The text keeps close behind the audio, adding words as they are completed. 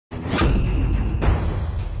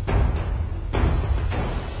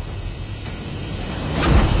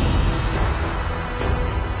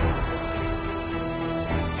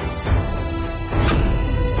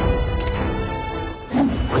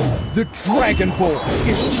The Dragon Ball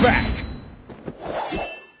is back!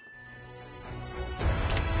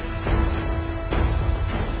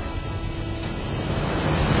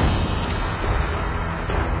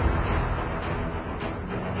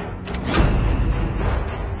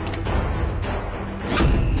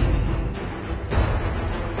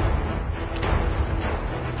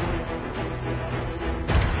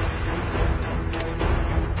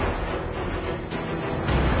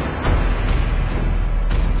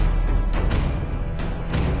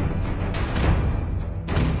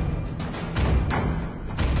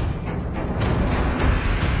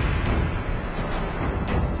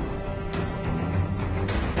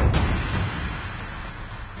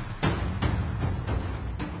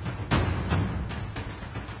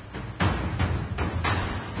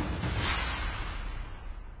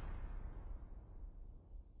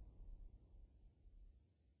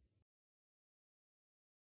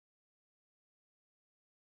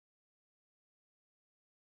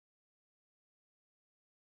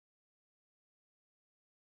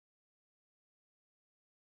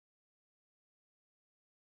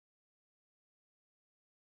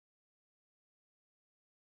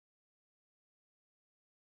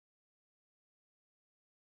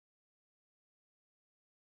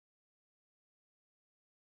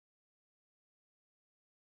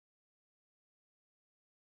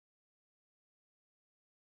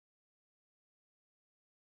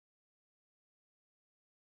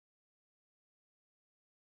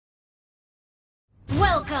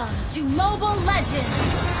 Welcome to Mobile Legends!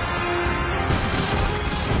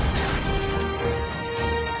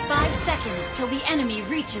 5 seconds till the enemy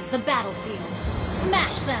reaches the battlefield.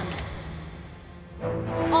 Smash them!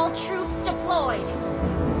 All troops deployed!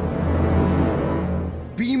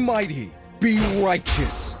 Be mighty, be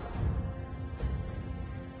righteous!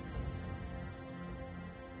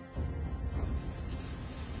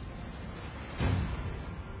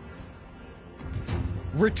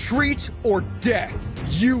 Retreat or death,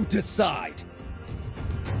 you decide!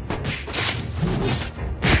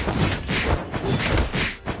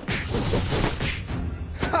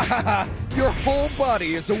 Ha ha ha! Your whole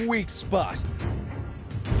body is a weak spot!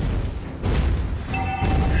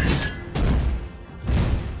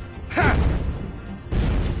 Ha!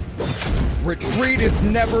 Retreat is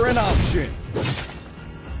never an option!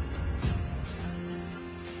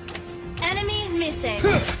 Enemy missing!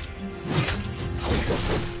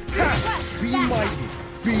 Be mighty,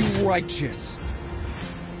 be righteous.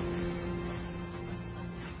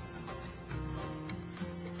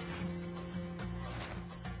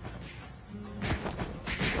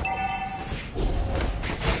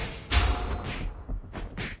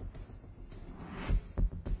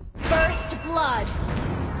 First blood.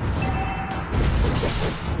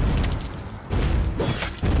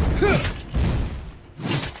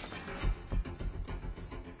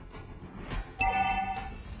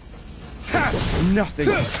 Nothing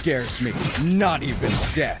scares me, not even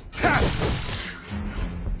death.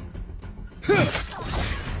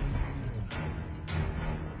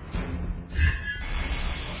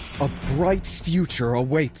 A bright future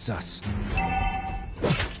awaits us.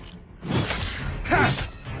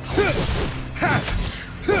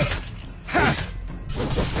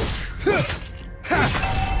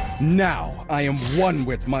 Now I am one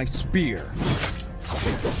with my spear.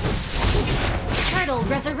 Turtle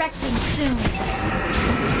resurrecting soon.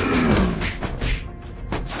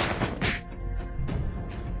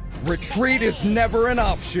 Retreat is never an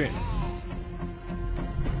option.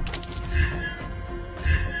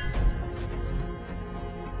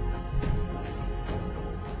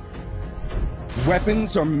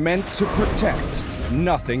 Weapons are meant to protect,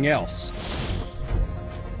 nothing else.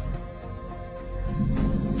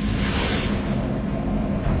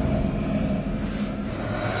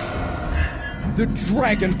 The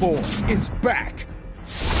Dragon Ball is back!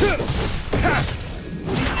 An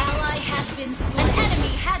ally has been slain. An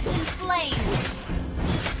enemy has been slain.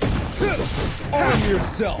 Arm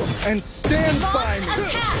yourself and stand by me!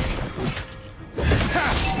 Attack!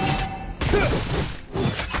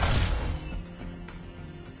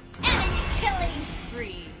 Enemy killing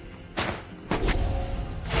spree.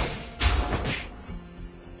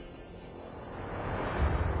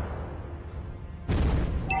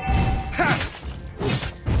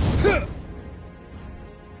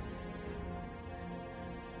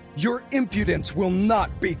 Your impudence will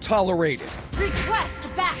not be tolerated.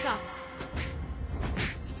 Request backup.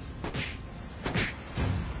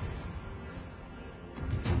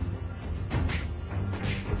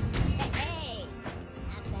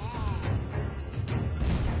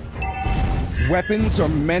 Weapons are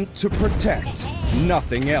meant to protect,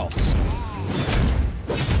 nothing else.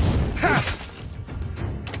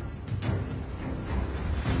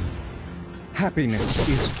 Happiness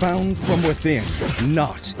is found from within,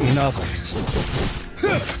 not in others.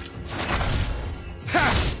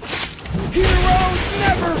 Heroes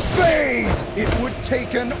never fade! It would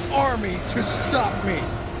take an army to stop me.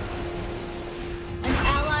 An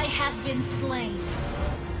ally has been slain.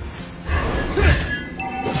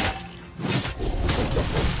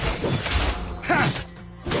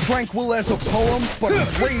 Tranquil as a poem, but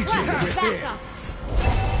raging within.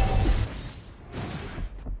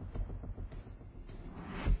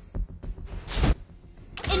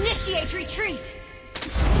 Initiate retreat!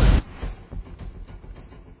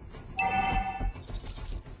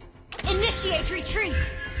 Initiate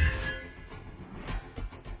retreat!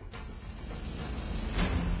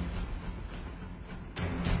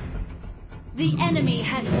 The enemy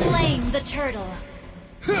has slain the turtle.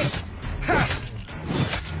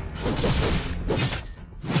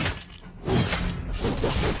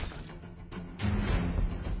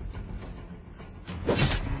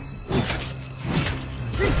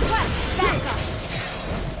 Request backup!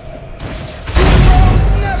 Heroes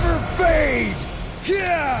never fade!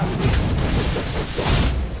 Yeah!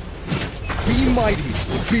 Be mighty,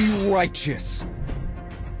 be righteous.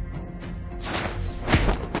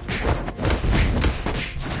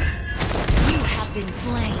 You have been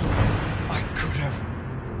slain. I could have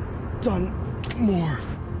done more.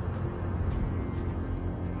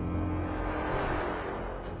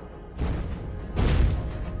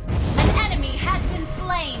 An enemy has been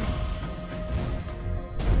slain.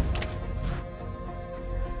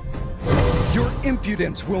 Your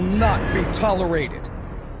impudence will not be tolerated.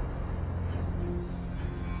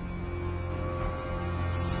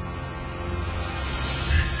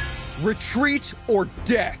 Retreat or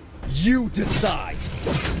death, you decide.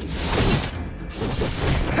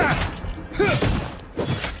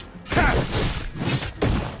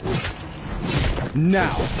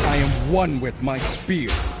 Now I am one with my spear.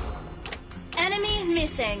 Enemy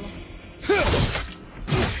missing.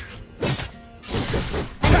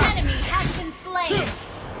 An enemy has been slain.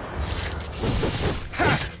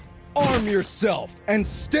 Arm yourself and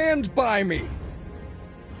stand by me.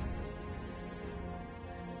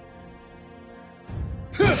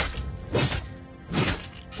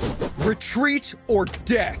 Retreat or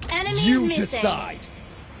death, Enemy you missing. decide.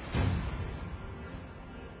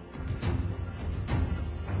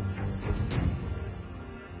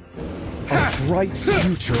 A bright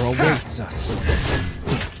future awaits us.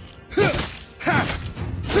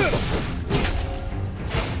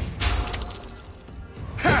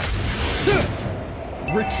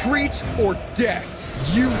 Retreat or death,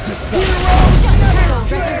 you decide.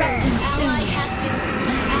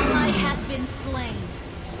 Ally has been slain.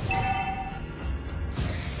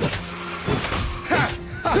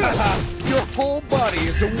 Your whole body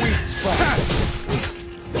is a weak spot.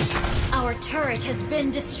 Our turret has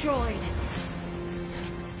been destroyed.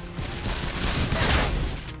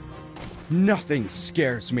 Nothing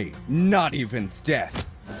scares me, not even death.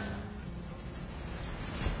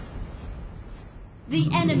 The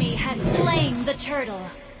enemy has slain the turtle.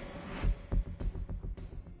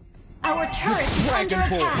 Our turret is under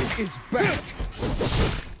attack. Is back.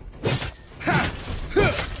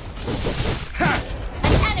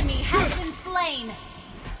 An enemy has been slain.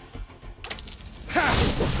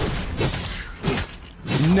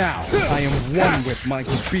 Now I am one with my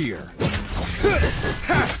spear.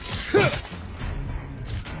 An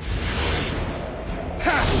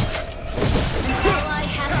ally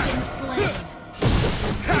has been slain.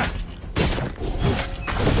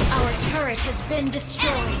 Our turret has been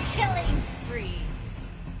destroyed. Enemy killing spree.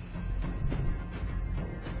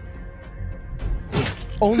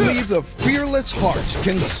 Only the fearless heart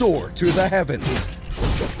can soar to the heavens.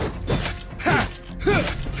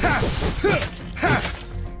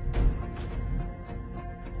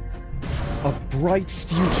 A bright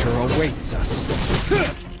future awaits us.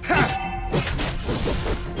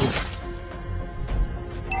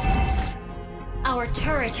 Our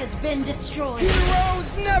turret has been destroyed.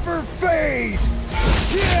 Heroes never fade!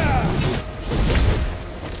 Yeah!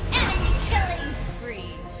 Enemy killing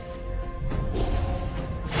spree.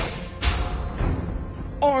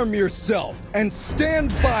 Arm yourself and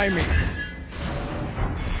stand by me.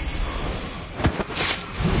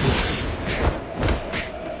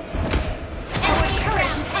 Our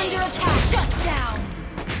turret is under attack. Shut down.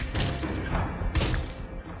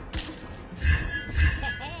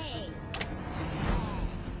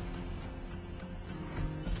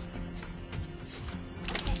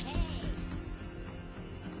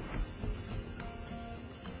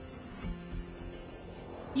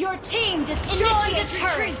 Your team destroyed a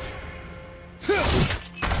turret.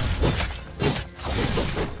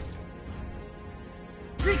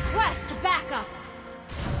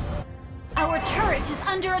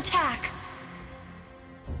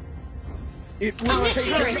 It will take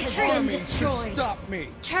turret an has been army destroyed. to stop me.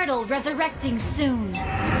 Turtle resurrecting soon.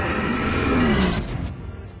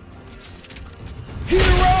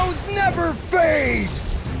 Heroes never fade!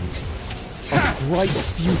 A bright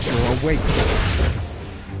future awaits.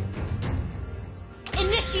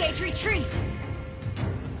 Initiate retreat.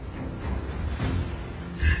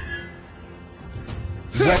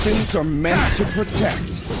 Weapons are meant to protect,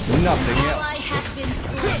 nothing Ally else. has been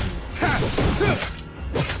slain.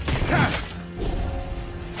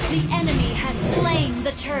 The enemy has slain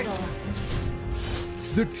the turtle.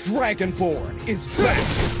 The Dragonborn is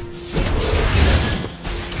back!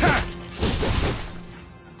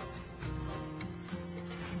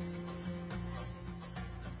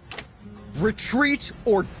 Retreat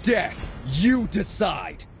or death, you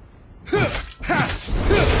decide! Good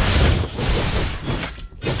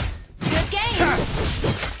game.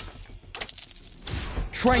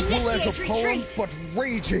 Tranquil as a Initiate poem, retreat. but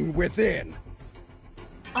raging within.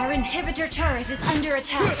 Our inhibitor turret is under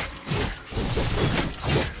attack.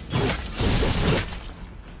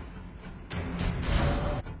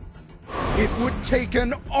 It would take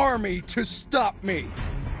an army to stop me.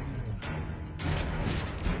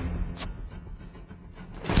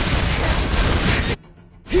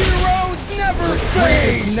 Heroes never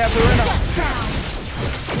fade! Never enough. Shut down.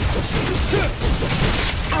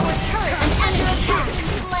 Our turret is under attack.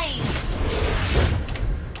 Slain.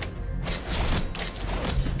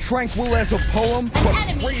 Tranquil as a poem, An but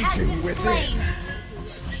enemy has raging been within. slain.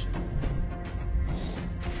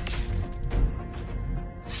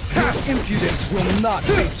 Your impudence will not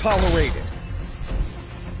be tolerated.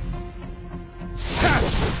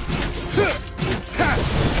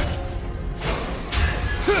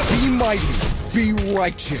 Be mighty, be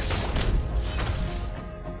righteous.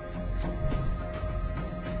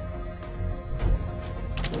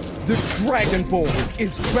 The Dragonborn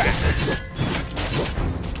is back.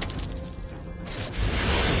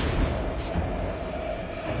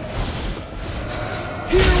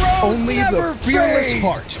 Heroes Only never the fearless fade.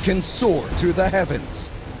 heart can soar to the heavens.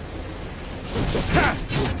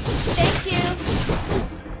 Thank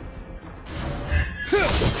you.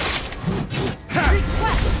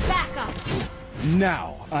 Request backup.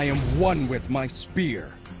 Now I am one with my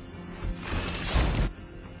spear.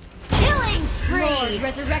 Killing spree. Lord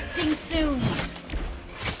resurrecting soon.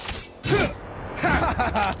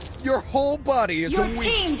 Your whole body is a Your weak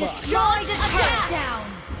team spot. destroyed a turret. Down.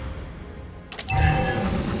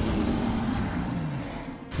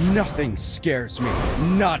 Nothing scares me,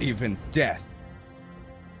 not even death.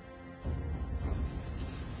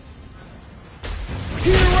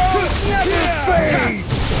 Heroes never fade.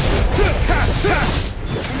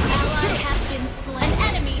 An ally has been slain.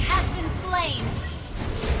 An enemy has been slain.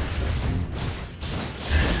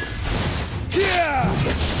 Yeah!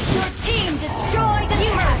 Your team destroyed a turret.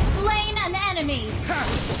 You have slain an enemy.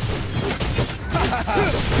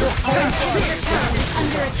 Our inhibitor turret is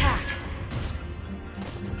under attack.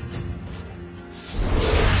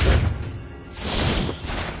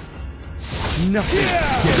 Nothing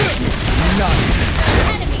scares me, not even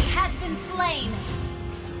An enemy has been slain.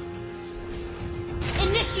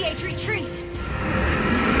 Initiate retreat.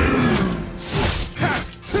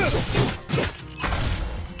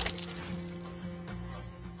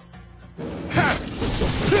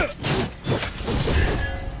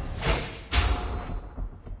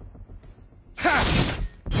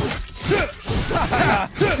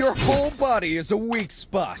 Your whole body is a weak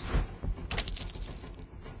spot.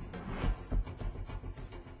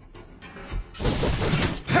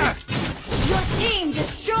 Your team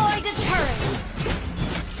destroyed a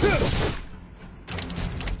turret.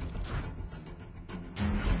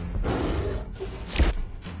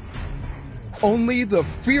 Only the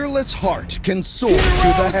fearless heart can soar to the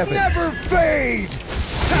Heroes heavens. never fade.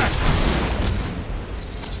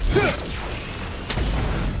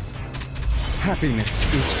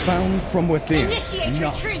 Happiness is found from within, Initiate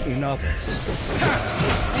not retreat. in others.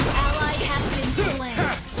 An ally has been slain.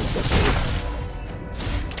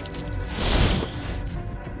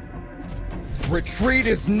 Retreat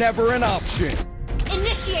is never an option.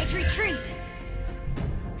 Initiate retreat.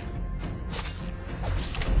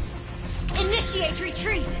 Initiate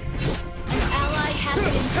retreat. An ally has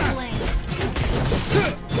been slain.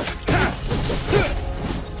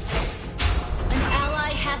 An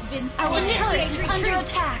ally has been slain. Our turret is under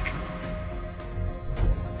attack.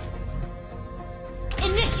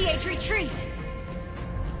 Initiate retreat.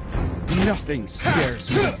 Nothing scares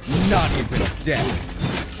me, not even death.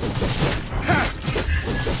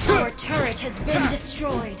 Our turret has been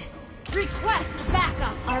destroyed. Request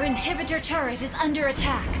backup. Our inhibitor turret is under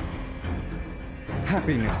attack.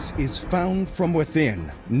 Happiness is found from within,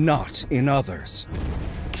 not in others.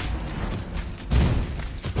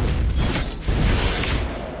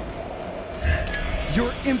 Your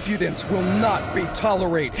impudence will not be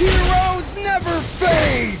tolerated. Heroes never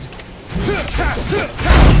fade!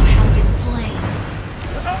 Have been slain.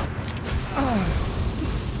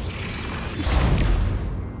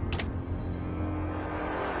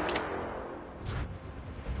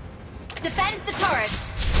 Defend the turret.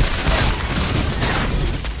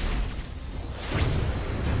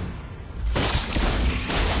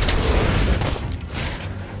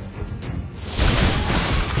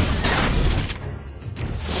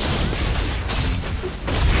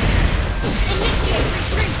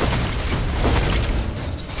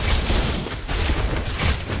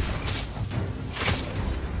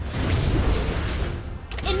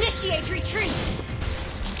 Initiate retreat!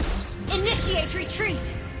 Initiate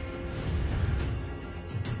retreat!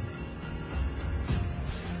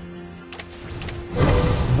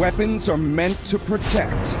 Weapons are meant to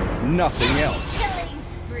protect, nothing else. Killing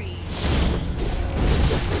spree!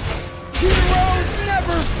 Heroes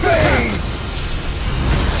never fade!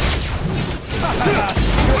 An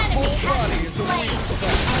enemy has been slain!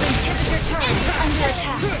 Our inhibitor turret is under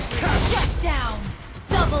attack! Shut down!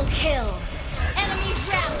 Double kill! Enemy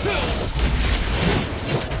rampage!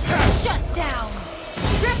 Shut down!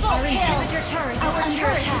 Triple Our kill! inhibitor turret is Our under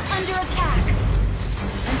turret attack. is under attack!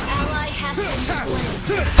 An ally has been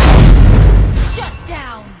slain! Shut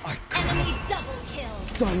down! I could Enemy double kill!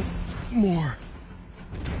 done more.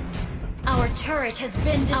 Our turret has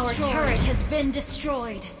been destroyed! Our turret has been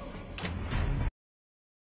destroyed!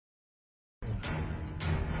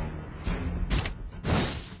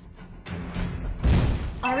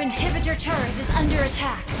 Our inhibitor turret is under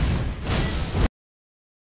attack!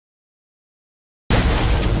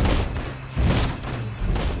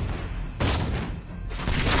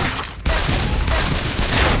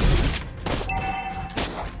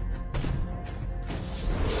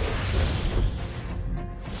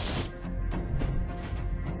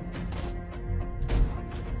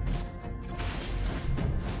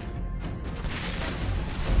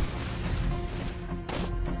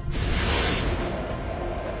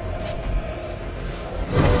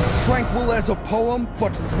 Tranquil as a poem,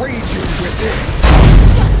 but raging within.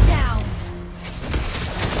 Shut down!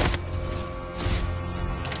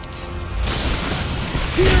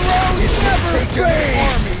 Heroes never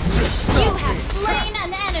fade! You have slain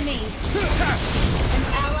an enemy!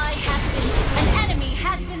 An enemy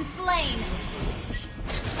has been slain!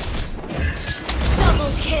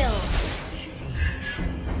 Double kill!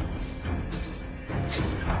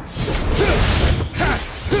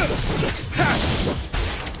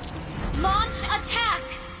 Launch attack!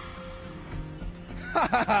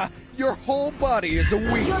 Hahaha! Your whole body is a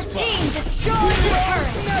weak Your spot. team destroyed the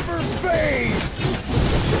Heroes turret! never fade!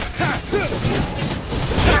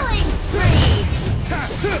 Killing spree!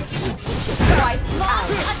 Wipe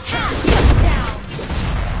launch attack! Shut down!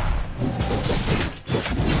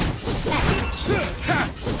 Execute!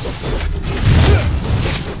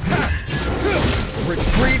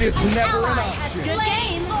 Retreat is never an Ally has option.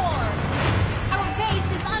 slain more! Our base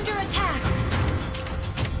is under attack!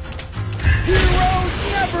 Heroes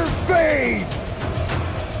never fade!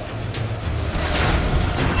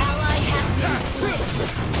 Ally has been slain!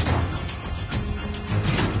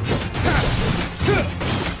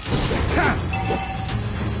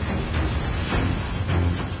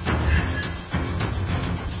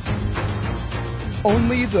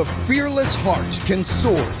 Only the fearless heart can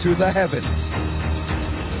soar to the heavens.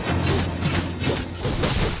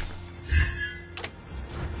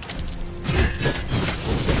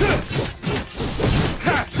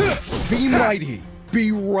 Be mighty,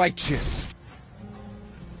 be righteous.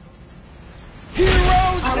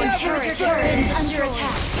 Heroes Our never inhibitor turret fade! is under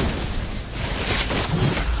attack!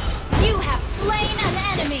 You have slain an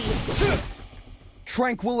enemy!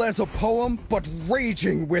 Tranquil as a poem, but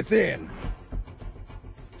raging within.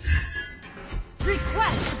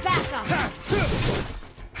 Request backup!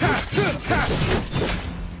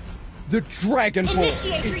 The Dragonborn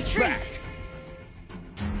Initiate is retreat! back.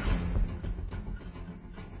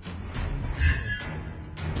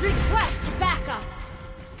 Request backup!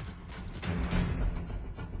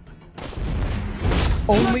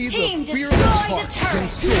 Only Your team the fearless destroyed heart a can turret.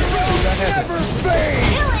 soar to the heavens. Never fade!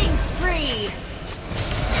 Killing spree!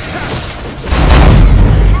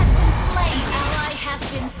 Ally has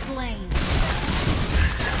been slain.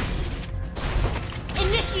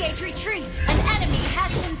 Initiate retreat! An enemy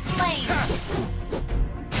has been slain.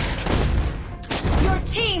 Your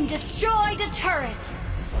team destroyed a turret.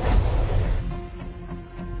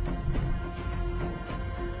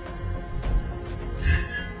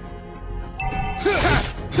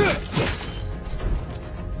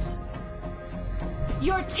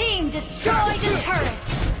 Your team destroyed a turret!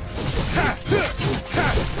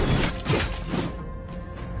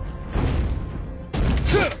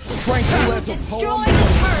 Tranquil as a Destroy poem, the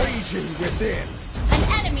turret! raging within.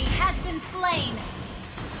 An enemy has been slain!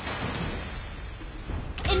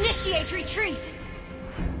 Initiate retreat!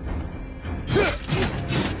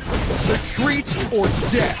 Retreat or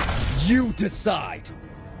death, you decide.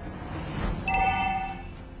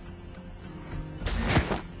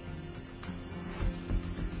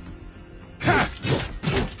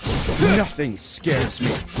 Nothing scares me,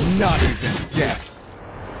 not even death.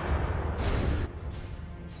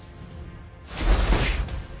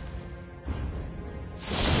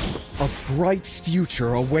 A bright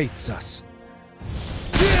future awaits us.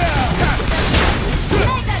 Mega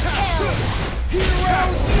kill!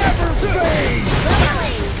 Heroes never fade!